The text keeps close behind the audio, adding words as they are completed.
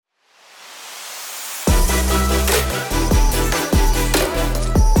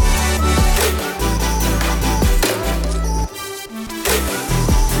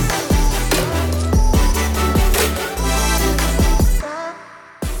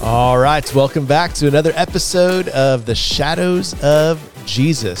All right, welcome back to another episode of The Shadows of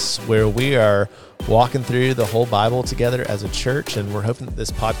Jesus, where we are walking through the whole Bible together as a church, and we're hoping that this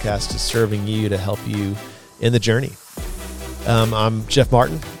podcast is serving you to help you in the journey. I'm Jeff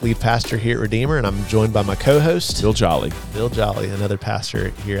Martin, lead pastor here at Redeemer, and I'm joined by my co-host, Bill Jolly, another pastor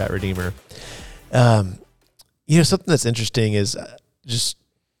here at Redeemer. Something that's interesting is just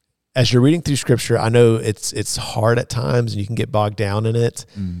as you're reading through Scripture, I know it's hard at times, and you can get bogged down in it,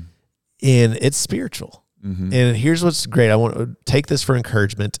 and it's spiritual. Mm-hmm. And here's what's great. I want to take this for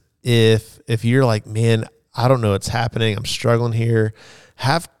encouragement. If you're like, man, I don't know what's happening, I'm struggling here,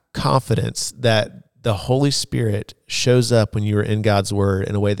 have confidence that the Holy Spirit shows up when you're in God's Word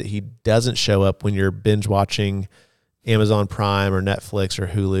in a way that He doesn't show up when you're binge watching Amazon Prime or Netflix or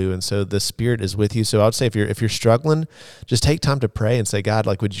Hulu. And so the Spirit is with you. So I would say if you're struggling, just take time to pray and say, God,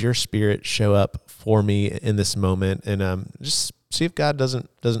 like, would your Spirit show up for me in this moment? And just see if God doesn't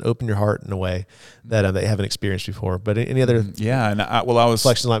open your heart in a way that they haven't experienced before. But any other I was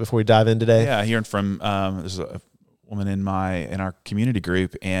reflections like before we dive in today? Yeah, hearing from there's a woman in our community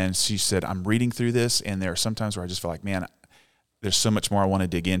group, and she said, I'm reading through this, and there are some times where I just feel like, man, there's so much more I want to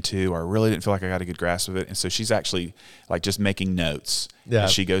dig into, or I really didn't feel like I got a good grasp of it. And so she's actually like just making notes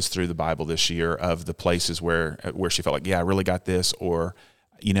as she goes through the Bible this year of the places where she felt like, yeah, I really got this, or,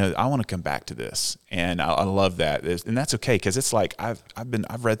 I want to come back to this. And I love that. And that's okay. Cause it's like, I've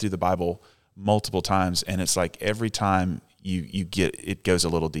read through the Bible multiple times, and it's like every time you get, it goes a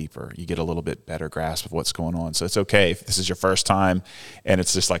little deeper, you get a little bit better grasp of what's going on. So it's okay if this is your first time and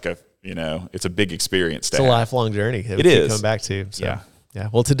it's just like it's a big experience. It's a lifelong journey. It is coming back to. So, yeah.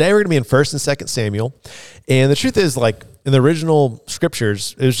 Well, today we're going to be in 1st and 2nd Samuel. And the truth is, like, in the original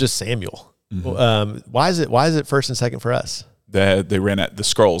scriptures, it was just Samuel. Mm-hmm. Why is it 1st and 2nd for us? They ran out, the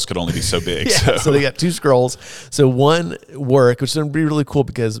scrolls could only be so big. So they got 2 scrolls. So one work, which is going to be really cool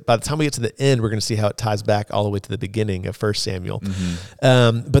because by the time we get to the end, we're going to see how it ties back all the way to the beginning of 1 Samuel.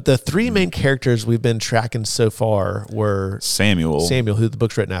 Mm-hmm. But the 3 main characters we've been tracking so far were Samuel, who the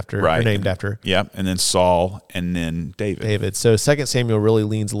book's written after, or named after. Yep, and then Saul, and then David. So 2 Samuel really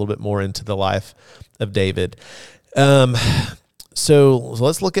leans a little bit more into the life of David. So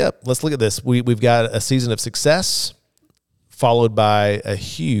let's look at this. We've got a season of success, followed by a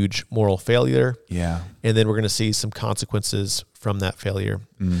huge moral failure. Yeah. And then we're going to see some consequences from that failure.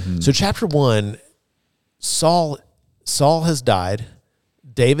 Mm-hmm. So chapter 1, Saul has died.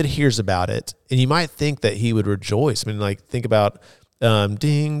 David hears about it. And you might think that he would rejoice. I mean, like, think about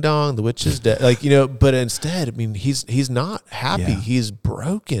ding dong, the witch is dead. But instead, I mean, he's not happy. Yeah. He's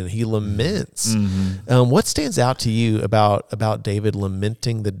broken. He laments. Mm-hmm. What stands out to you about David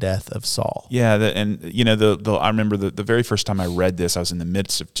lamenting the death of Saul? Yeah, I remember the very first time I read this, I was in the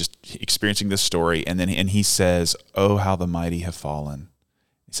midst of just experiencing this story, and he says, "Oh, how the mighty have fallen."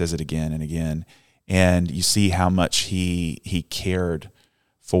 He says it again and again, and you see how much he cared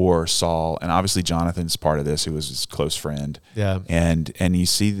for Saul, and obviously Jonathan's part of this, who was his close friend. Yeah, and you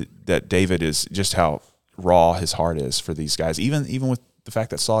see that David is just how raw his heart is for these guys, even with the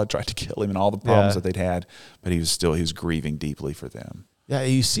fact that Saul had tried to kill him and all the problems that they'd had, but he was grieving deeply for them. Yeah,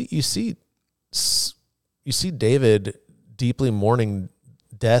 you see David deeply mourning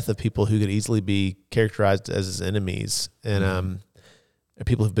death of people who could easily be characterized as his enemies, and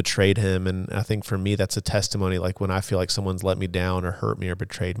people who've betrayed him. And I think for me, that's a testimony. Like, when I feel like someone's let me down or hurt me or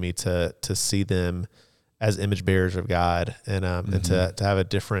betrayed me, to see them as image bearers of God, and to have a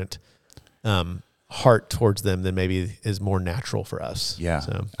different heart towards them than maybe is more natural for us. Yeah.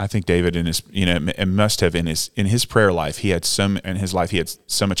 So I think David in his, must have in his prayer life, he had so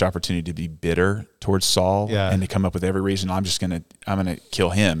much opportunity to be bitter towards Saul and to come up with every reason, I'm going to kill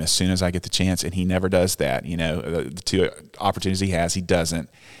him as soon as I get the chance. And he never does that. The 2 opportunities he has, he doesn't.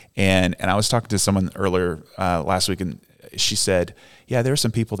 And I was talking to someone earlier last week, and she said, yeah, there are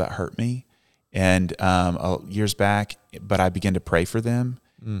some people that hurt me and years back, but I began to pray for them.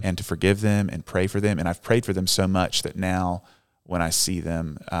 And to forgive them and pray for them. And I've prayed for them so much that now when I see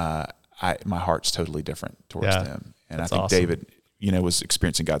them, my heart's totally different towards them. And I think awesome. David, was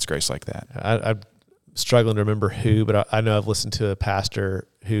experiencing God's grace like that. I'm struggling to remember who, but I know I've listened to a pastor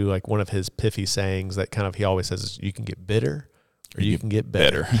who, like, one of his pithy sayings that kind of he always says is, you can get bitter or you can get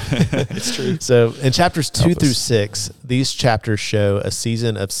better. It's true. So in chapters 2 through 6, these chapters show a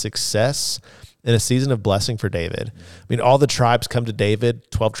season of success and a season of blessing for David. I mean, all the tribes come to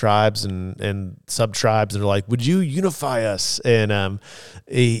David, 12 tribes and sub-tribes, and they're like, would you unify us? And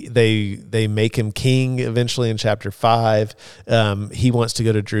they make him king eventually in chapter 5. He wants to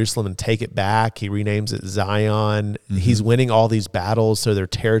go to Jerusalem and take it back. He renames it Zion. Mm-hmm. He's winning all these battles, so their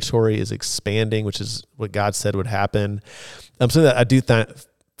territory is expanding, which is what God said would happen. So that I do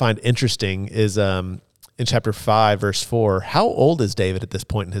find interesting is in chapter 5, verse 4. How old is David at this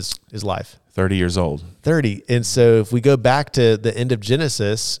point in his life? 30 years old. 30. And so if we go back to the end of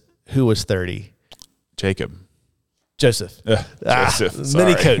Genesis, who was 30? Jacob. Joseph. Joseph.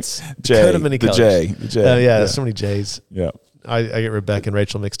 Many coats. J. Coat of many colors. The J. There's so many J's. Yeah. I get Rebecca and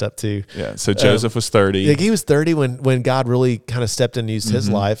Rachel mixed up too. Yeah. So Joseph was 30. Like he was 30 when God really kind of stepped in and used his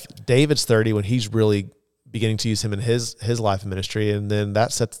life. David's 30 when he's really beginning to use him in his life and ministry. And then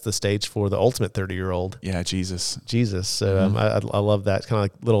that sets the stage for the ultimate 30-year-old. Yeah, Jesus. So I love that kind of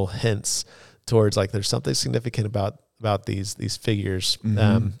like little hints towards like there's something significant about these figures.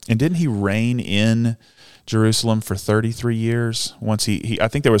 And didn't he reign in Jerusalem for 33 years? Once he I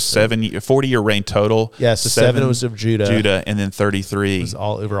think there was 40-year reign total. Yeah, so 7 was of Judah, and then 33 was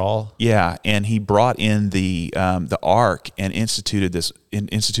all overall. Yeah, and he brought in the ark and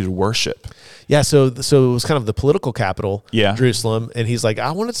instituted worship. Yeah, so it was kind of the political capital, yeah. Jerusalem, and he's like,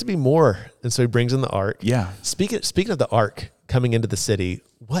 I want it to be more, and so he brings in the ark. Yeah. Speaking of the ark coming into the city,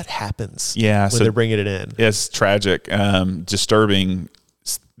 what happens? Yeah, when they're bringing it in? It's tragic, disturbing.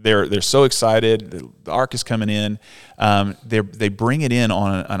 They're so excited. The ark is coming in. They bring it in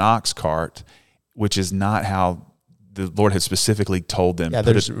on an ox cart, which is not how the Lord had specifically told them. Yeah,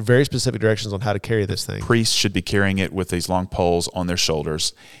 there's very specific directions on how to carry this thing. Priests should be carrying it with these long poles on their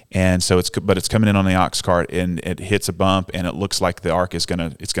shoulders, and so it's coming in on the ox cart, and it hits a bump, and it looks like the ark is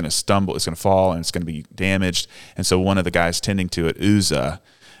gonna stumble, it's gonna fall, and it's gonna be damaged. And so one of the guys tending to it, Uzzah,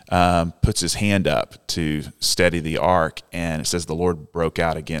 puts his hand up to steady the ark, and it says the Lord broke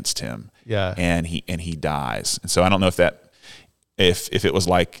out against him. Yeah, and he dies. And so I don't know if it was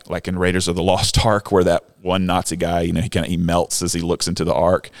like in Raiders of the Lost Ark, where that one Nazi guy, he melts as he looks into the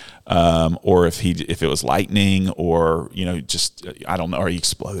ark, or if it was lightning, or just I don't know, or he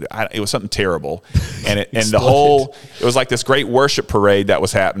exploded. It was something terrible, and it was like this great worship parade that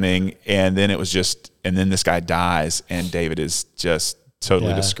was happening, and then then this guy dies, and David is just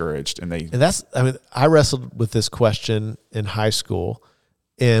totally discouraged, I wrestled with this question in high school,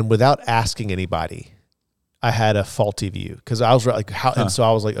 and without asking anybody, I had a faulty view because I was like, and so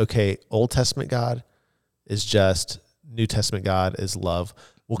I was like, okay, Old Testament God is just, New Testament God is love.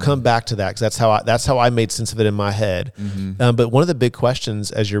 We'll come back to that because that's how I made sense of it in my head. Mm-hmm. But one of the big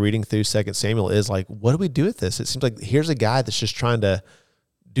questions as you're reading through 2 Samuel is like, what do we do with this? It seems like here's a guy that's just trying to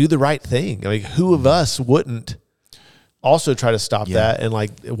do the right thing. I mean, who of us wouldn't also try to stop that? And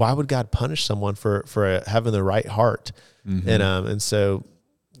like, why would God punish someone for having the right heart? Mm-hmm. And so.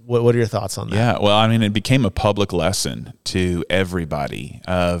 What are your thoughts on that? Yeah, well, I mean, it became a public lesson to everybody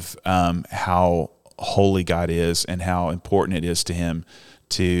of how holy God is and how important it is to him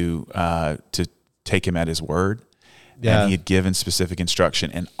to take him at his word. Yeah. And he had given specific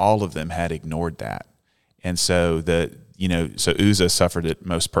instruction, and all of them had ignored that. And so so Uzzah suffered it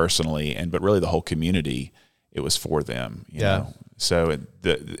most personally, but really the whole community, it was for them. You know? So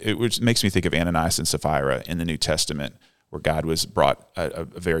which makes me think of Ananias and Sapphira in the New Testament, where God brought a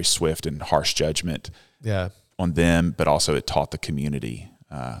very swift and harsh judgment on them, but also it taught the community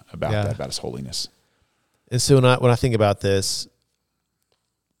about his holiness. And so when I think about this,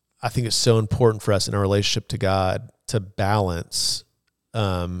 I think it's so important for us in our relationship to God to balance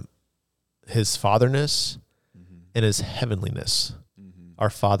his fatherness and his heavenliness, our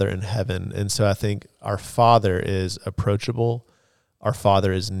Father in heaven. And so I think our Father is approachable. Our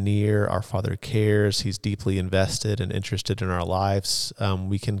Father is near. Our Father cares. He's deeply invested and interested in our lives.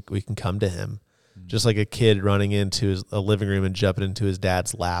 We can come to him, just like a kid running into a living room and jumping into his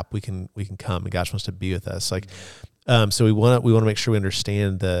dad's lap. We can come, and God wants to be with us. So we want to make sure we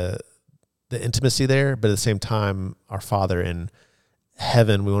understand the intimacy there, but at the same time, our Father in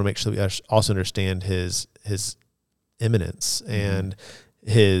heaven, we want to make sure that we also understand his immanence and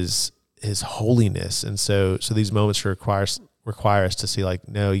his holiness. And so these moments require us to see like,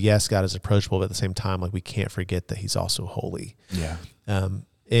 no, yes, God is approachable, but at the same time, like we can't forget that he's also holy. Yeah.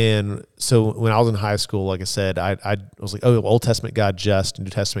 And so when I was in high school, like I said, I was like, oh, Old Testament God just,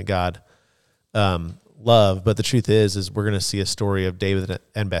 New Testament God love. But the truth is we're going to see a story of David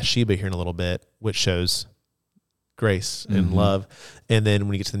and Bathsheba here in a little bit, which shows grace and love. And then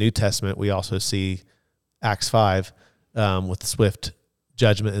when you get to the New Testament, we also see Acts 5 with the swift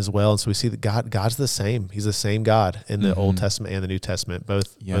judgment as well. And so we see that God's the same. He's the same God in the Old Testament and the New Testament,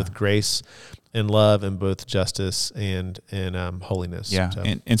 both grace and love, and both justice and holiness. Yeah. So.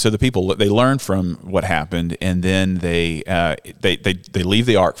 And so the people, they learn from what happened, and then they leave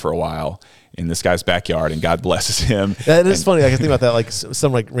the ark for a while, in this guy's backyard, and God blesses him. That is funny. I can think about that, like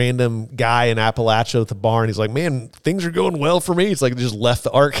some like random guy in Appalachia with the barn. He's like, man, things are going well for me. It's like they just left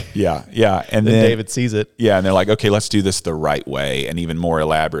the ark. Yeah, yeah. And then David sees it. Yeah, and they're like, okay, let's do this the right way, and even more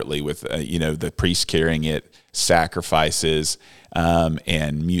elaborately with the priest carrying it, sacrifices,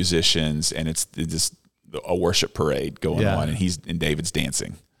 and musicians, and it's just a worship parade going on, and David's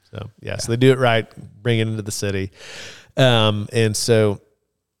dancing. So so they do it right, bring it into the city, and so.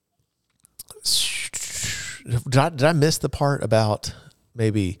 Did I miss the part about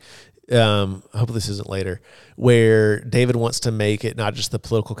maybe, I hope this isn't later, where David wants to make it not just the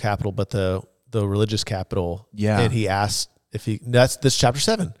political capital, but the religious capital. Yeah. And he asked if this chapter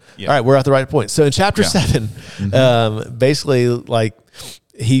 7. Yeah. All right. We're at the right point. So in chapter 7, basically like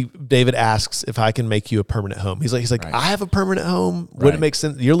David asks if I can make you a permanent home. He's like, right. I have a permanent home. Would it make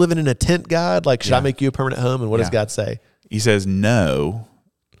sense? You're living in a tent, God. Like, should I make you a permanent home? And what does God say? He says no.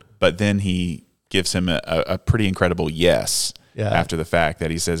 But then he gives him a pretty incredible yes after the fact, that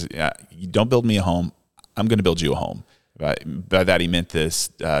he says, you don't build me a home, I'm going to build you a home. By that he meant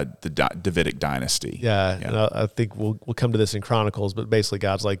the Davidic dynasty. Yeah. And I think we'll come to this in Chronicles, but basically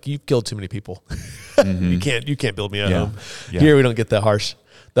God's like, you've killed too many people. You can't build me a home. Yeah. Here we don't get the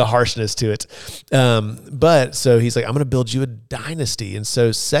harshness to it. But so he's like, I'm going to build you a dynasty. And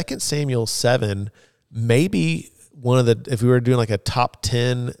so 2 Samuel 7, maybe one of the, if we were doing like a top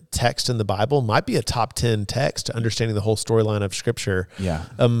 10 text in the Bible, might be a top 10 text to understanding the whole storyline of Scripture. Yeah.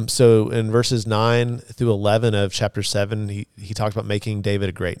 So in verses 9 through 11 of chapter 7, he talks about making David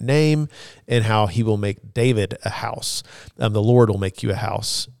a great name and how he will make David a house. The Lord will make you a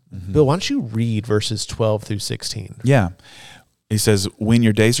house. Bill, why don't you read verses 12 through 16? Yeah. He says, when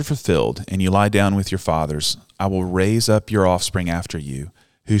your days are fulfilled and you lie down with your fathers, I will raise up your offspring after you,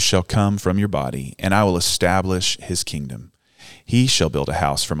 who shall come from your body, and I will establish his kingdom. He shall build a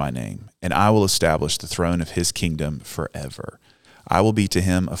house for my name, and I will establish the throne of his kingdom forever. I will be to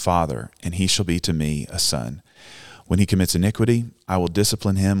him a father, and he shall be to me a son. When he commits iniquity, I will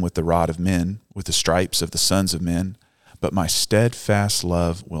discipline him with the rod of men, with the stripes of the sons of men. But my steadfast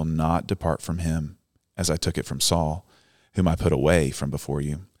love will not depart from him, as I took it from Saul, whom I put away from before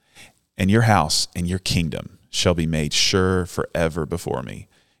you. And your house and your kingdom shall be made sure forever before me.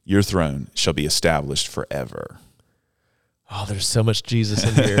 Your throne shall be established forever. Oh, there's so much Jesus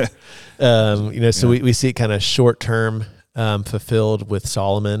in here. So we see it kind of short-term fulfilled with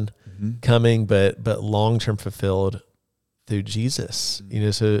Solomon coming, but long-term fulfilled through Jesus.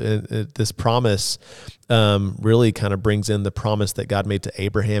 So this promise really kind of brings in the promise that God made to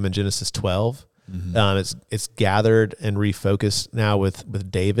Abraham in Genesis 12. It's gathered and refocused now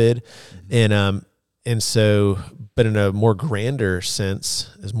with David, and so, but in a more grander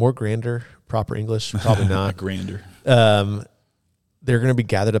sense, is more grander proper English? Probably not. Grander. They're going to be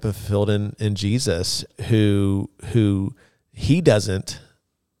gathered up and fulfilled in Jesus, who he doesn't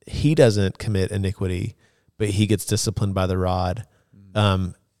commit iniquity, but he gets disciplined by the rod,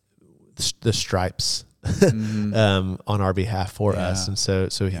 the stripes on our behalf for us, and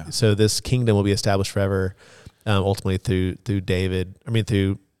so this kingdom will be established forever, ultimately through David. I mean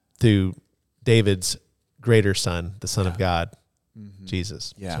through David's greater son, the Son of God,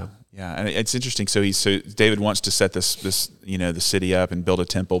 Jesus. Yeah. Yeah. And it's interesting. So David wants to set this, the city up and build a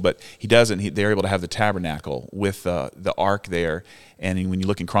temple, but he doesn't. They're able to have the tabernacle with the ark there. And when you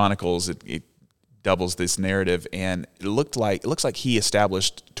look in Chronicles, it doubles this narrative. And it looks like he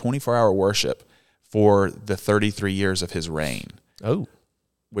established 24-hour worship for the 33 years of his reign. Oh,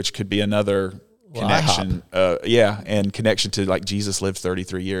 which could be another connection, and connection to like Jesus lived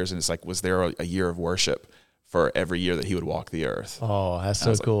 33 years, and it's like, was there a year of worship for every year that he would walk the earth? Oh, that's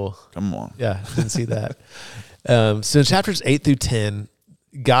so cool. Like, come on. Yeah, didn't see that. So in chapters 8 through 10,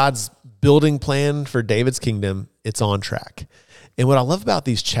 God's building plan for David's kingdom, it's on track. And what I love about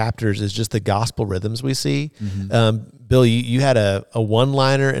these chapters is just the gospel rhythms we see. Bill, you had a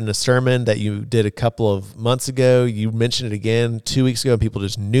one-liner in a sermon that you did a couple of months ago. You mentioned it again 2 weeks ago, and people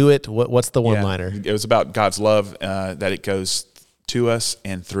just knew it. What's the one-liner? It was about God's love, that it goes to us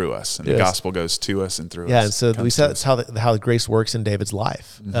and through us, and the gospel goes to us and through us. Yeah, and so we said that's how the grace works in David's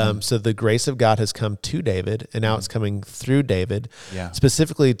life. So the grace of God has come to David, and now it's coming through David,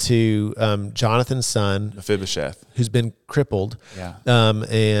 specifically to Jonathan's son, Mephibosheth, who's been crippled.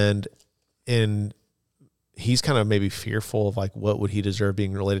 And he's kind of maybe fearful of like, what would he deserve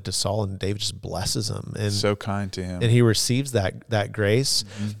being related to Saul, and David just blesses him and so kind to him, and he receives that grace.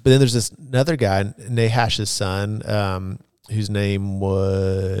 But then there's this another guy, Nahash's son, whose name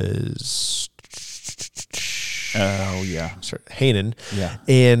was Oh yeah, Hanan. Yeah,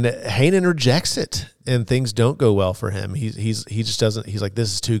 and Hanan rejects it, and things don't go well for him. He just doesn't. He's like,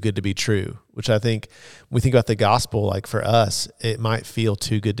 this is too good to be true. Which I think when we think about the gospel, like for us, it might feel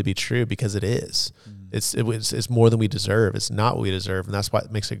too good to be true because it is. It's more than we deserve. It's not what we deserve, and that's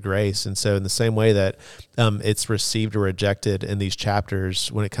what makes it grace. And so, in the same way that it's received or rejected in these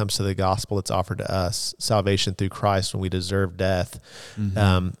chapters, when it comes to the gospel, it's offered to us salvation through Christ when we deserve death.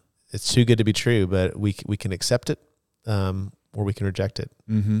 It's too good to be true, but we can accept it, or we can reject it.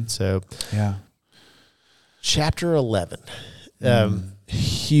 So, yeah. Chapter 11,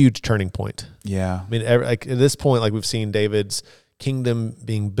 huge turning point. Yeah, I mean, like at this point, like we've seen David's kingdom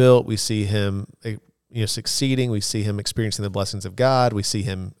being built. We see him, succeeding. We see him experiencing the blessings of God. We see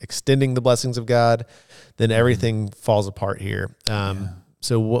him extending the blessings of God. Then everything falls apart here.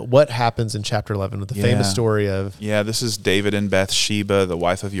 So what happens in chapter 11 with the famous story of? Yeah, this is David and Bathsheba, the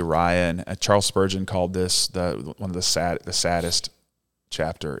wife of Uriah, and Charles Spurgeon called this one of the saddest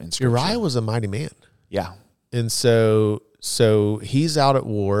chapter in Scripture. Uriah was a mighty man. Yeah, and so he's out at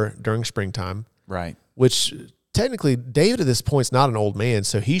war during springtime, right? Which technically David at this point is not an old man,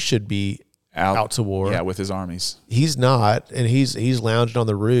 so he should be out to war. Yeah, with his armies. He's not, and he's lounging on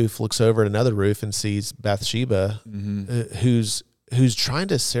the roof, looks over at another roof and sees Bathsheba, who's trying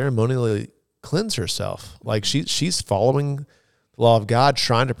to ceremonially cleanse herself. Like she's following the law of God,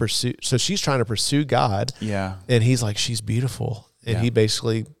 trying to pursue. So she's trying to pursue God. Yeah, and he's like, she's beautiful, and he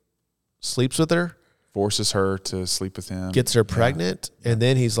basically sleeps with her, forces her to sleep with him, gets her pregnant, and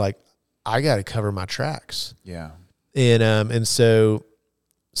then he's like, I got to cover my tracks. Yeah, and so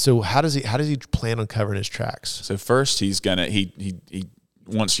how does he plan on covering his tracks? So first he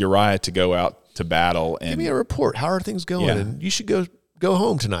wants Uriah to go out to battle and give me a report. How are things going? Yeah. And you should go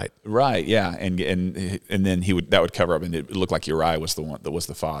home tonight. Right. Yeah. And then that would cover up, and it looked like Uriah was the one that was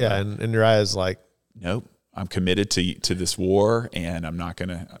the father. Yeah. And Uriah's like, nope, I'm committed to this war, and I'm not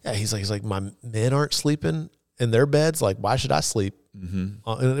gonna. Yeah. He's like, my men aren't sleeping in their beds. Like, why should I sleep? And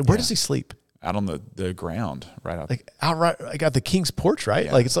where does he sleep? Out on the ground, right out. Like outright, I got the king's porch, right?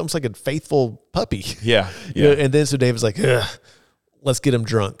 Yeah. Like it's almost like a faithful puppy. Yeah. And then so David's like, let's get him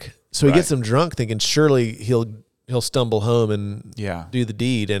drunk. So he gets him drunk, thinking surely he'll stumble home and do the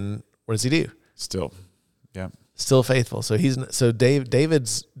deed. And what does he do? Still faithful. So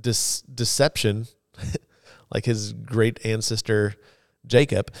David's deception, like his great ancestor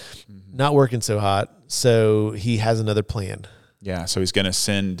Jacob, not working so hot. So he has another plan. Yeah, so he's going to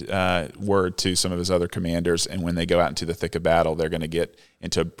send word to some of his other commanders, and when they go out into the thick of battle, they're going to get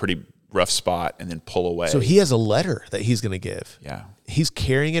into a pretty rough spot and then pull away. So he has a letter that he's going to give. Yeah, he's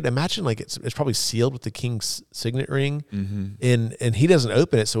carrying it. Imagine like it's probably sealed with the king's signet ring, and he doesn't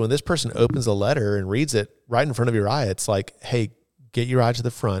open it. So when this person opens a letter and reads it right in front of Uriah, it's like, hey, get Uriah to the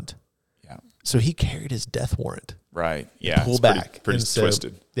front. Yeah. So he carried his death warrant. Right. Yeah. Pull back. Pretty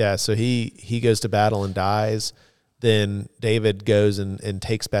twisted. Yeah. So he goes to battle and dies. Then David goes and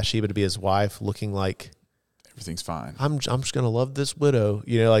takes Bathsheba to be his wife, looking like everything's fine. I'm just gonna love this widow,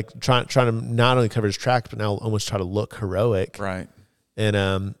 like trying to not only cover his tracks, but now almost try to look heroic. Right.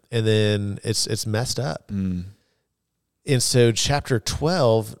 And then it's messed up. And so chapter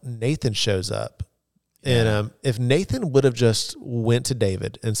 12, Nathan shows up. And if Nathan would have just went to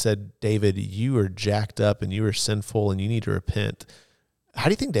David and said, David, you are jacked up and you are sinful and you need to repent, how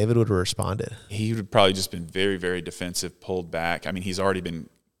do you think David would have responded? He would have probably just been very, very defensive, pulled back. I mean, he's already been,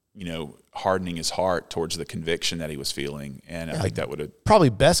 hardening his heart towards the conviction that he was feeling. And I think that would have... Probably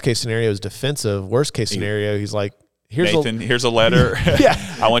best case scenario is defensive. Worst case scenario, he's like, here's a letter. Yeah.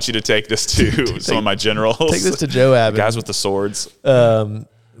 I want you to take this to some of my generals. Take this to Joab. Guys with the swords.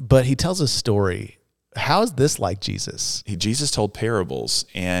 But he tells a story. How is this like Jesus? Jesus told parables,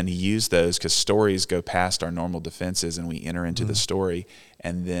 and he used those because stories go past our normal defenses, and we enter into the story,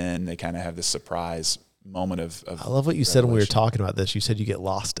 and then they kind of have this surprise moment of I love what you said when we were talking about this. You said you get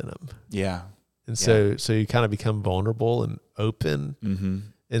lost in them. Yeah. And so you kind of become vulnerable and open.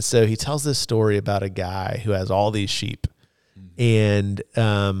 And so he tells this story about a guy who has all these sheep, and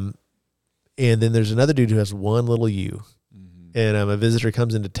then there's another dude who has one little ewe, and a visitor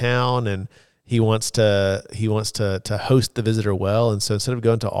comes into town, and he wants to host the visitor well, and so instead of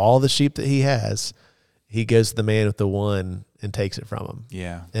going to all the sheep that he has, he goes to the man with the one and takes it from him.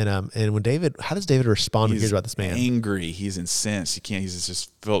 Yeah. And how does David respond when he hears about this man? Angry. He's incensed. He's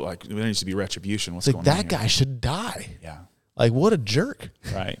just felt like there needs to be retribution. What's going on here? That guy should die. Yeah. Like, what a jerk.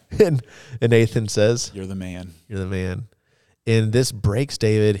 Right. And Nathan says, You're the man. You're the man. And this breaks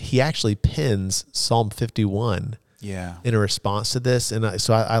David. He actually pins Psalm 51. Yeah. In a response to this. And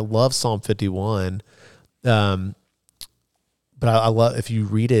so I love Psalm 51. but I love if you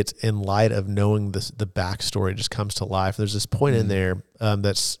read it in light of knowing the backstory just comes to life. There's this point in there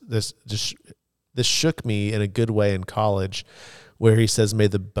this shook me in a good way in college, where he says, "May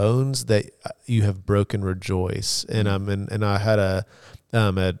the bones that you have broken rejoice." And I had a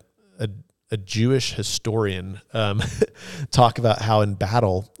Jewish historian talk about how in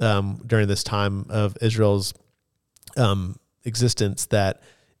battle during this time of Israel's existence, that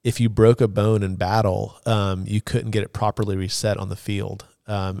if you broke a bone in battle, you couldn't get it properly reset on the field.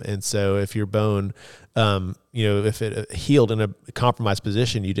 And so if your bone, if it healed in a compromised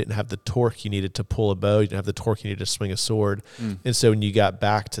position, you didn't have the torque you needed to pull a bow, you didn't have the torque you needed to swing a sword. And so when you got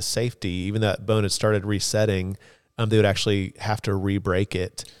back to safety, even that bone had started resetting, they would actually have to re-break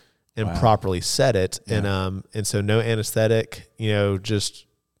it and properly set it. Yeah. And so no anesthetic, just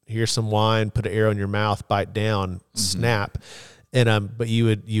here's some wine, put an arrow in your mouth, bite down, snap. And but you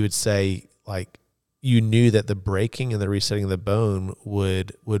would say, like, you knew that the breaking and the resetting of the bone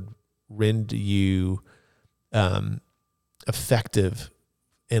would render you effective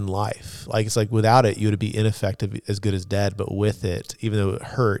in life. Like, it's like without it, you would be ineffective, as good as dead. But with it, even though it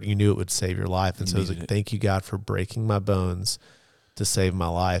hurt, you knew it would save your life. And so it was like, thank you, God, for breaking my bones to save my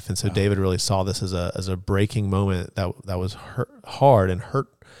life. And so David really saw this as a breaking moment that was hard and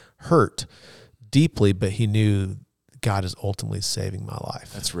hurt deeply, but he knew God is ultimately saving my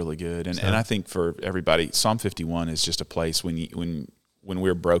life. That's really good. And I think for everybody, Psalm 51 is just a place when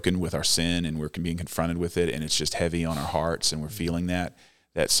we're broken with our sin and we're being confronted with it, and it's just heavy on our hearts and we're feeling that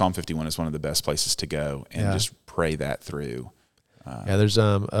Psalm 51 is one of the best places to go and just pray that through. There's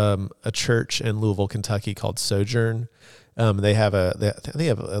a church in Louisville, Kentucky called Sojourn. They have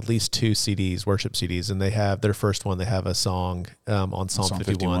at least 2 CDs, worship CDs, and they have their first one. They have a song on Psalm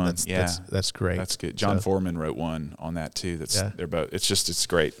 51. That's great. That's good. John Foreman wrote one on that too. They're both. It's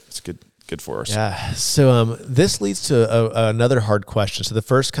great. It's good for us. Yeah. So this leads to another hard question. So the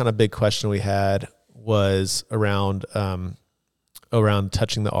first kind of big question we had was around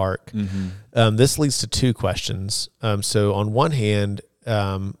touching the ark. This leads to 2 questions. So on one hand,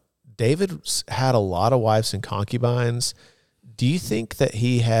 David had a lot of wives and concubines. Do you think that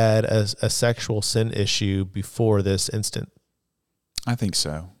he had a sexual sin issue before this instant? I think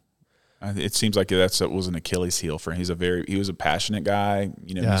so. It seems like that was an Achilles heel for him. He was a passionate guy,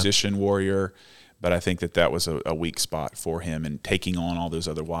 musician, warrior, but I think that was a weak spot for him, and taking on all those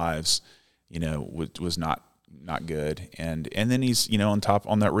other wives, was not good. And then he's,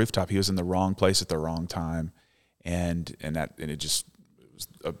 on that rooftop, he was in the wrong place at the wrong time, and it just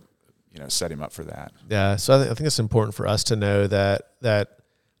set him up for that. Yeah. So I think it's important for us to know that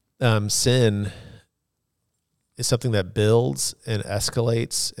sin is something that builds and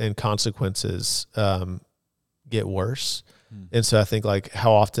escalates, and consequences get worse. And so I think, like,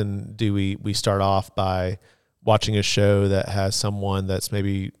 how often do we start off by watching a show that has someone that's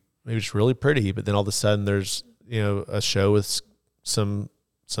maybe just really pretty, but then all of a sudden there's, a show with some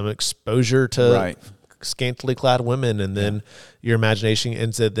exposure to scantily clad women, and then your imagination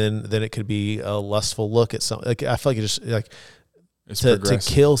ends it. Then it could be a lustful look at something. Like, I feel like it just to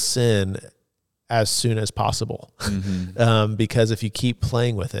kill sin as soon as possible, because if you keep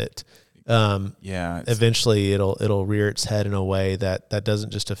playing with it, eventually it'll rear its head in a way that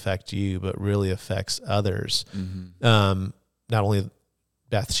doesn't just affect you, but really affects others. Not only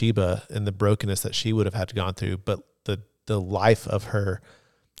Bathsheba and the brokenness that she would have had to gone through, but the life of her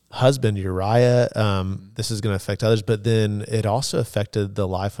husband Uriah. This is going to affect others, but then it also affected the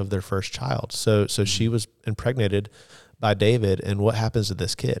life of their first child. So she was impregnated by David, and what happens to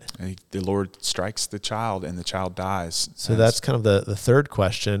this kid? The Lord strikes the child, and the child dies. So that's kind of the third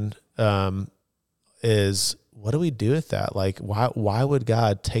question, is what do we do with that? Like, why would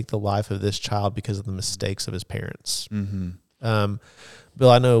God take the life of this child because of the mistakes of his parents? Bill,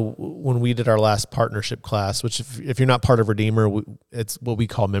 I know when we did our last partnership class, which if you're not part of Redeemer, it's what we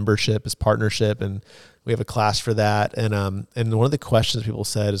call membership is partnership, and we have a class for that. And one of the questions people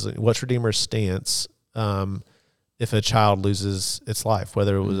said is, what's Redeemer's stance if a child loses its life,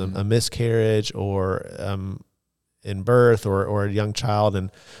 whether it was a miscarriage or in birth or a young child, and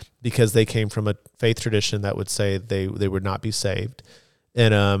because they came from a faith tradition that would say they would not be saved.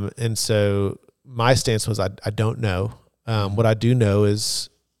 And so my stance was I don't know. What I do know is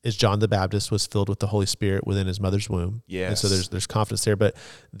John the Baptist was filled with the Holy Spirit within his mother's womb. Yes. And so there's confidence there. But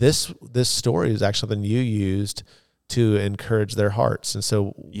this story is actually something you used to encourage their hearts. And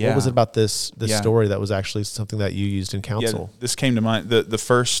so what was it about this story that was actually something that you used in counsel? Yeah, this came to mind. The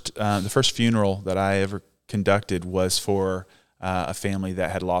first funeral that I ever conducted was for a family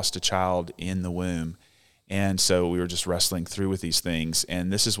that had lost a child in the womb. And so we were just wrestling through with these things.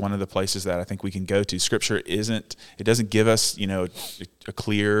 And this is one of the places that I think we can go to. Scripture doesn't give us, a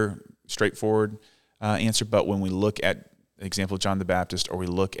clear, straightforward answer. But when we look at the example of John the Baptist, or we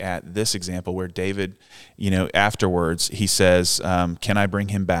look at this example where David, afterwards he says, can I bring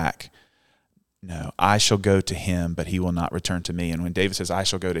him back? No, I shall go to him, but he will not return to me. And when David says, I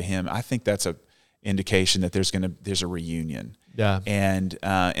shall go to him, I think that's a indication that there's a reunion. Yeah. And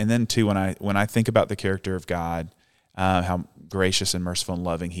then too, when I think about the character of God, how gracious and merciful and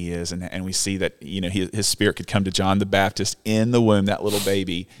loving he is, and we see that his spirit could come to John the Baptist in the womb, that little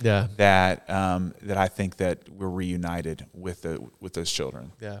baby. Yeah. That I think that we're reunited with those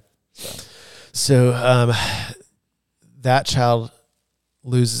children. Yeah. So that child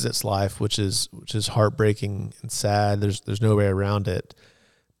loses its life, which is heartbreaking and sad. There's no way around it.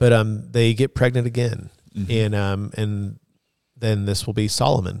 But they get pregnant again, and then this will be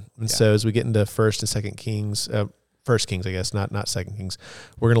Solomon. And so as we get into First Kings, I guess, not Second Kings,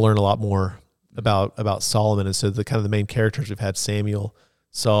 we're going to learn a lot more about Solomon. And so the kind of the main characters we've had: Samuel,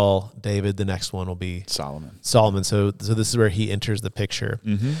 Saul, David. The next one will be Solomon. So this is where he enters the picture.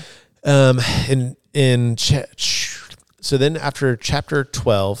 So then after chapter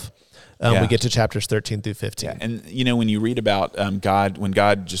 12. We get to chapters 13 through 15. Yeah. And, when you read about God, when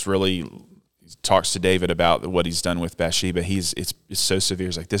God just really talks to David about what he's done with Bathsheba, it's so severe.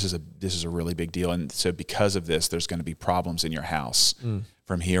 It's like, this is a really big deal. And so because of this, there's going to be problems in your house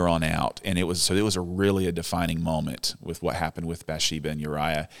from here on out. And it was really a defining moment with what happened with Bathsheba and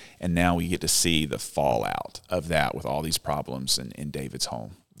Uriah. And now we get to see the fallout of that with all these problems in David's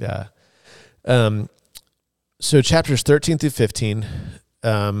home. Yeah. So chapters 13 through 15,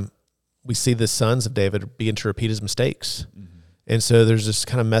 we see the sons of David begin to repeat his mistakes. And so there's this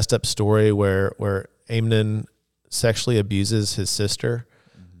kind of messed up story where Amnon sexually abuses his sister,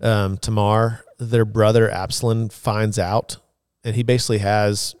 Tamar. Their brother Absalom finds out, and he basically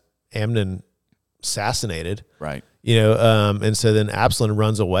has Amnon assassinated. Right. And so then Absalom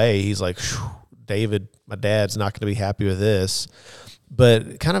runs away. He's like, David, my dad's not going to be happy with this.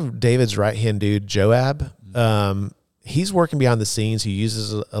 But kind of David's right-hand dude, Joab, he's working behind the scenes. He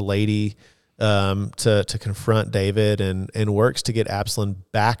uses a lady to confront David and works to get Absalom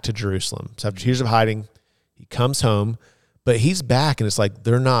back to Jerusalem. So after years of hiding, he comes home, but he's back, and it's like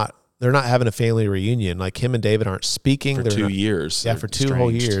they're not having a family reunion. Like, him and David aren't speaking for 2 years. Yeah, for two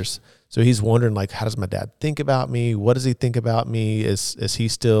whole years. So he's wondering, like, how does my dad think about me? What does he think about me? Is he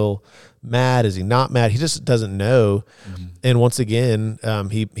still mad? Is he not mad? He just doesn't know. And once again,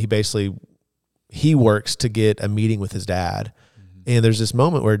 he works to get a meeting with his dad. And there's this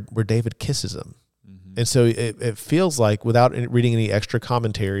moment where David kisses him. And so it feels like, without reading any extra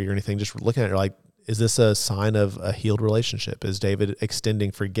commentary or anything, just looking at it, like, is this a sign of a healed relationship? Is David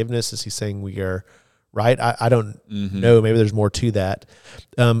extending forgiveness? Is he saying we are right? I don't know. Maybe there's more to that.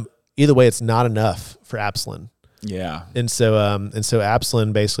 Either way, it's not enough for Absalom. Yeah. And so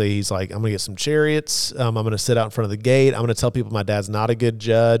Absalom, basically, he's like, I'm going to get some chariots. I'm going to sit out in front of the gate. I'm going to tell people my dad's not a good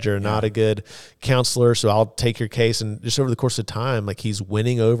judge or not a good counselor. So I'll take your case. And just over the course of time, like, he's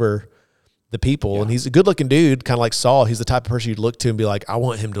winning over the people, and he's a good looking dude, kind of like Saul. He's the type of person you'd look to and be like, I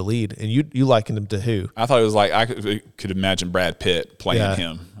want him to lead. And you liken him to who? I thought it was like, I could imagine Brad Pitt playing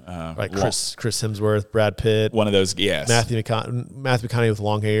him. Like Chris Hemsworth, Brad Pitt. One of those, yes. Matthew McConaughey with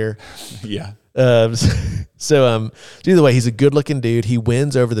long hair. Yeah. So either way, he's a good looking dude. He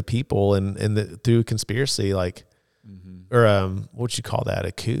wins over the people and through conspiracy, like, or what'd you call that?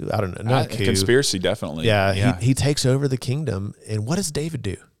 A coup? I don't know. Not a coup. Conspiracy, definitely. Yeah. He takes over the kingdom. And what does David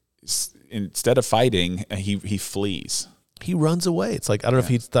do? Instead of fighting, he flees. He runs away. It's like, I don't know if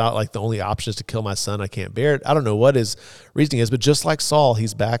he thought, like, the only option is to kill my son. I can't bear it. I don't know what his reasoning is, but just like Saul,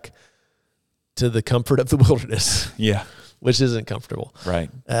 he's back to the comfort of the wilderness. Yeah. Which isn't comfortable. Right.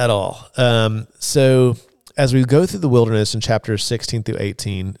 At all. So as we go through the wilderness in chapters 16 through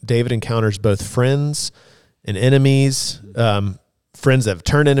 18, David encounters both friends and enemies, friends that have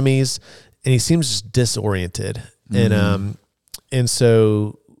turned enemies, and he seems just disoriented. And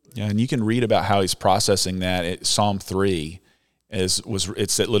so... Yeah, and you can read about how he's processing that. Psalm 3 it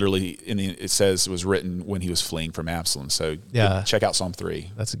says was written when he was fleeing from Absalom. So check out Psalm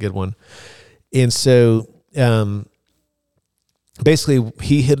 3. That's a good one. And so basically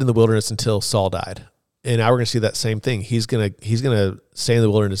he hid in the wilderness until Saul died. And now we're going to see that same thing. He's going to stay in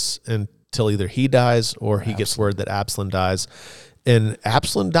the wilderness until either he dies or he gets word that Absalom dies. and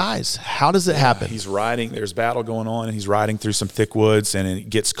Absalom dies. How does it happen? He's riding. There's battle going on, and he's riding through some thick woods, and it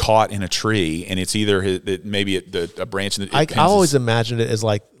gets caught in a tree. And it's either a branch. I always imagined it as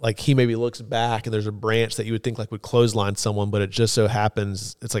like he maybe looks back, and there's a branch that you would think like would clothesline someone, but it just so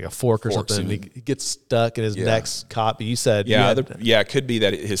happens it's like a fork or something. He gets stuck, and his neck's caught. But you said, it could be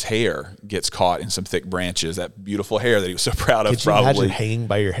that his hair gets caught in some thick branches. That beautiful hair that he was so proud of. Could you imagine hanging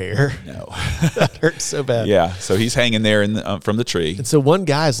by your hair? No, that hurts so bad. Yeah, so he's hanging there from the tree. And so one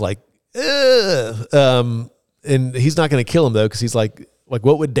guy's like, and he's not going to kill him though, because he's like,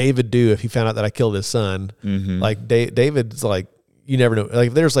 what would David do if he found out that I killed his son? Mm-hmm. Like David's like, you never know. Like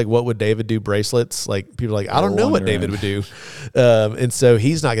if there's like, what would David do bracelets? Like people are like, I don't know what David would do. And so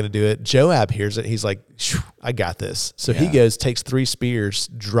he's not going to do it. Joab hears it. He's like, I got this. So he goes, takes 3 spears,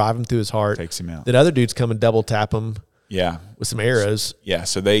 drive him through his heart. Takes him out. Then other dudes come and double tap him. Yeah. With some arrows. Yeah.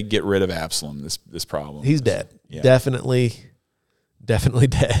 So they get rid of Absalom, this problem. He's dead. Yeah. Definitely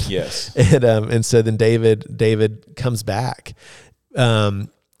dead. Yes. And so then David comes back. But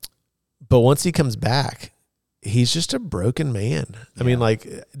once he comes back, he's just a broken man. I mean, like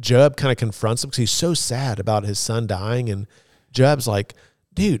Joab kind of confronts him because he's so sad about his son dying. And Joab's like,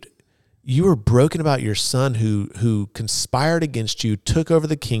 dude, you were broken about your son who conspired against you, took over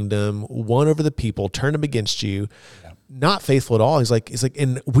the kingdom, won over the people, turned them against you. Yeah. Not faithful at all. He's like,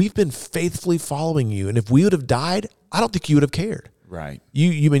 and we've been faithfully following you. And if we would have died, I don't think you would have cared. Right.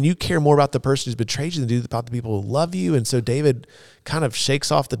 You care more about the person who's betrayed you than you do about the people who love you. And so David kind of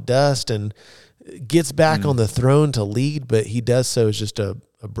shakes off the dust and gets back on the throne to lead, but he does so as just a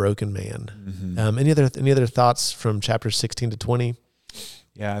broken man. Mm-hmm. Any other thoughts from chapters 16 to 20?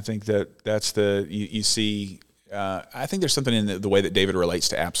 Yeah, I think that's you see. I think there's something in the way that David relates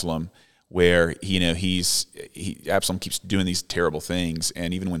to Absalom, where Absalom keeps doing these terrible things,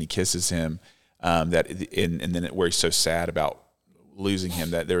 and even when he kisses him, and then where he's so sad about losing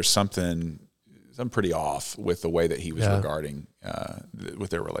him, that there's something pretty off with the way that he was regarding with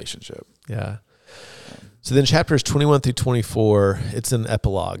their relationship. Yeah. So then chapters 21 through 24, it's an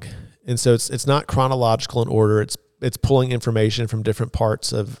epilogue, and so it's not chronological in order. It's pulling information from different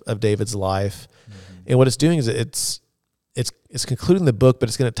parts of David's life, and what it's doing is it's concluding the book, but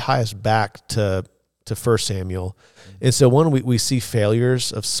it's going to tie us back to 1 Samuel. And so we see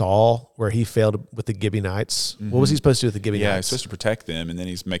failures of Saul, where he failed with the Gibeonites. Mm-hmm. What was he supposed to do with the Gibeonites? Yeah, he's supposed to protect them, and then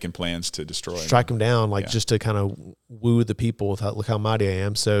he's making plans to strike them down, just to kind of woo the people with look how mighty I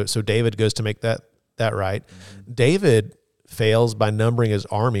am. So David goes to make that right. Mm-hmm. David fails by numbering his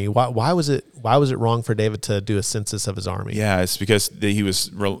army. Why was it wrong for David to do a census of his army? Yeah, it's because he was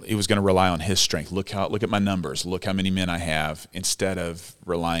going to rely on his strength. Look at my numbers. Look how many men I have, instead of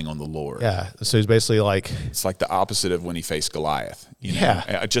relying on the Lord. Yeah, so he's basically like, it's like the opposite of when he faced Goliath.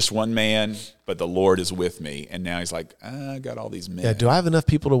 Just one man, but the Lord is with me. And now he's like, I got all these men. Yeah, do I have enough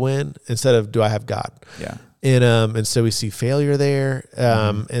people to win instead of do I have God? Yeah, and so we see failure there,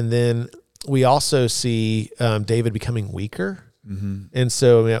 and then we also see David becoming weaker. Mm-hmm. And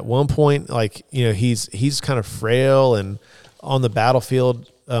so at one point, he's kind of frail and on the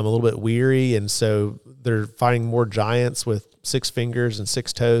battlefield a little bit weary. And so they're fighting more giants with 6 fingers and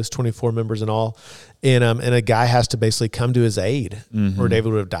 6 toes, 24 members in all. And a guy has to basically come to his aid, or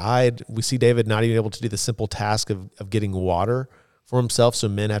David would have died. We see David not even able to do the simple task of getting water for himself. So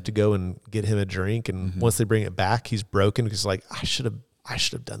men have to go and get him a drink. And once they bring it back, he's broken because I should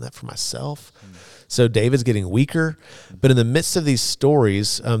have done that for myself. So David's getting weaker, but in the midst of these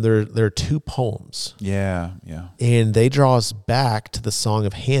stories, there are 2 poems. Yeah. And they draw us back to the Song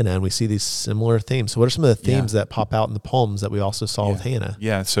of Hannah, and we see these similar themes. So what are some of the themes that pop out in the poems that we also saw with Hannah?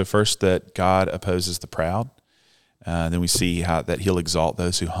 Yeah, so first that God opposes the proud. Then we see how that he'll exalt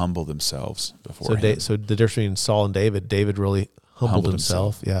those who humble themselves before him. So the difference between Saul and David really humbled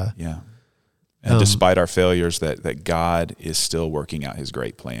himself. Yeah. And despite our failures, that God is still working out his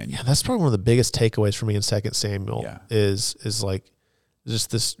great plan. Yeah, that's probably one of the biggest takeaways for me in 2 Samuel is like just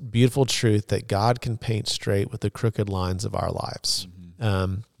this beautiful truth that God can paint straight with the crooked lines of our lives.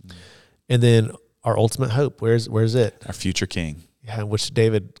 Mm-hmm. And then our ultimate hope, where's it? Our future king. Yeah, which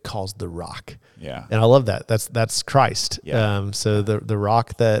David calls the rock. Yeah. And I love that. That's Christ. Yeah. So the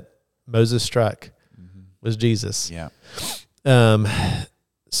rock that Moses struck was Jesus. Yeah.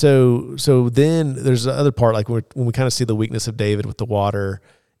 So then there's the other part, like when we kind of see the weakness of David with the water,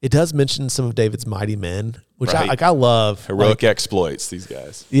 it does mention some of David's mighty men, which I love. Heroic exploits, these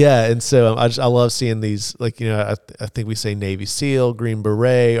guys. Yeah. And so I love seeing these, I think we say Navy SEAL, Green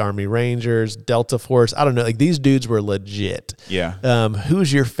Beret, Army Rangers, Delta Force. I don't know. Like these dudes were legit. Yeah.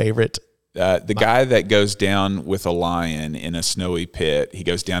 Who's your favorite The guy that goes down with a lion in a snowy pit, he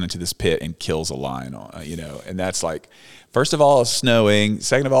goes down into this pit and kills a lion, and that's like, first of all, it's snowing.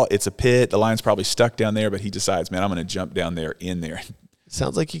 Second of all, it's a pit. The lion's probably stuck down there, but he decides, man, I'm going to jump down there in there.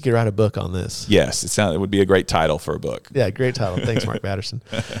 Sounds like you could write a book on this. Yes, it would be a great title for a book. Yeah, great title. Thanks, Mark Batterson.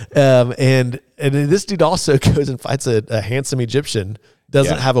 And this dude also goes and fights a handsome Egyptian.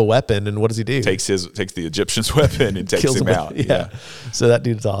 Doesn't have a weapon, and what does he do? Takes the Egyptian's weapon and takes him out. Yeah. So that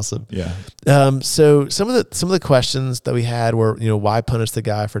dude's awesome. Yeah. So some of the questions that we had were, why punish the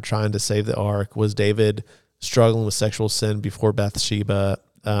guy for trying to save the ark? Was David struggling with sexual sin before Bathsheba?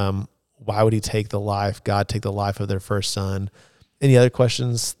 Why would he take the life? God take the life of their first son? Any other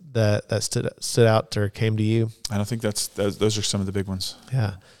questions that stood out or came to you? I don't think those are some of the big ones.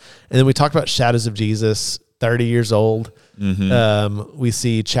 Yeah. And then we talked about shadows of Jesus. 30 years old. Mm-hmm. We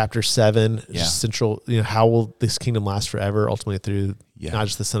see chapter 7, central, how will this kingdom last forever, ultimately through not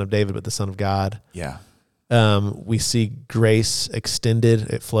just the Son of David, but the Son of God. Yeah. We see grace extended.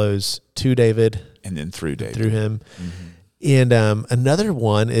 It flows to David. And then through David. Through him. Mm-hmm. And another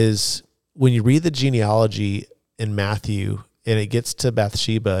one is when you read the genealogy in Matthew and it gets to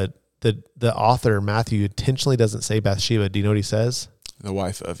Bathsheba, the author, Matthew, intentionally doesn't say Bathsheba. Do you know what he says? The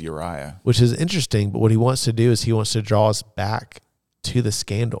wife of Uriah. Which is interesting, but what he wants to do is he wants to draw us back to the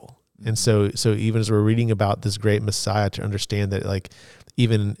scandal. And so even as we're reading about this great Messiah, to understand that like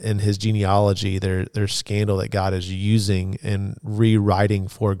even in his genealogy, there's scandal that God is using and rewriting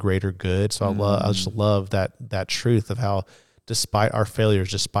for greater good. So I just love that truth of how despite our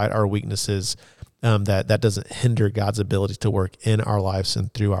failures, despite our weaknesses, that doesn't hinder God's ability to work in our lives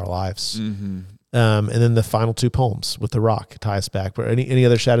and through our lives. Mm-hmm. And then the final two poems with the rock tie us back. But any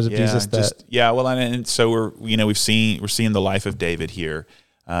other shadows of Jesus? Well, and so we're seeing the life of David here.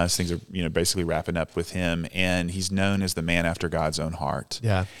 So things are basically wrapping up with him, and he's known as the man after God's own heart.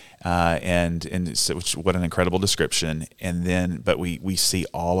 Yeah, and so, what an incredible description. And then, but we see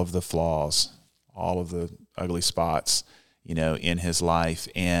all of the flaws, all of the ugly spots, in his life,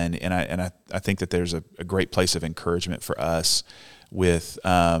 and I think that there's a great place of encouragement for us with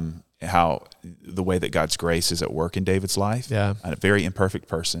how the way that God's grace is at work in David's life, a very imperfect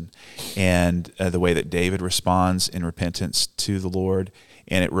person, and the way that David responds in repentance to the Lord.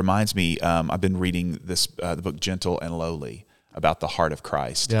 And it reminds me, I've been reading the book Gentle and Lowly about the heart of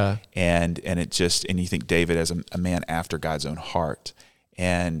Christ, and you think David as a man after God's own heart,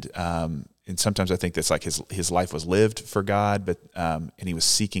 and sometimes I think that's like his life was lived for God, but and he was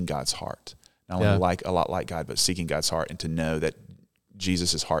seeking God's heart, not only a lot like God, but seeking God's heart, and to know that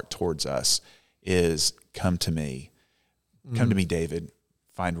Jesus' heart towards us is, come to me, David,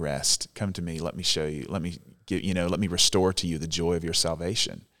 find rest, come to me, let me show you, let me restore to you the joy of your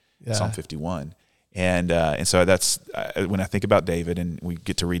salvation. Psalm 51. And so that's when I think about David and we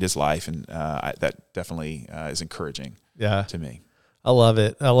get to read his life, and that definitely is encouraging to me. I love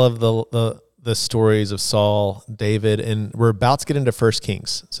it. I love the stories of Saul, David, and we're about to get into 1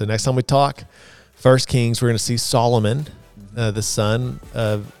 Kings. So next time we talk 1 Kings, we're going to see Solomon, the son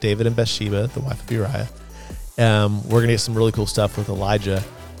of David and Bathsheba, the wife of Uriah. We're going to get some really cool stuff with Elijah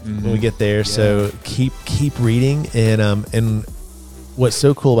when we get there. Yeah. So keep reading. And what's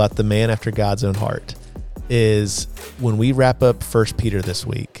so cool about the man after God's own heart is when we wrap up 1 Peter this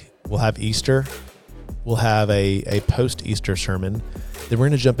week, we'll have Easter. We'll have a post-Easter sermon. Then we're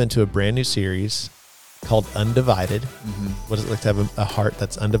going to jump into a brand new series called Undivided. What is it like to have a heart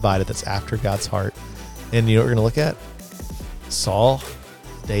that's undivided, that's after God's heart? And you know what we're going to look at? Saul,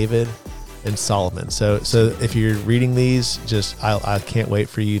 David, and Solomon. So if you're reading these, I can't wait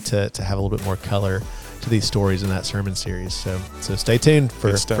for you to have a little bit more color to these stories in that sermon series. So stay tuned for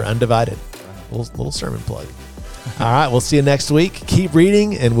Undivided. Little sermon plug. All right, we'll see you next week. Keep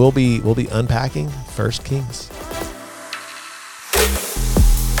reading, and we'll be unpacking 1 Kings.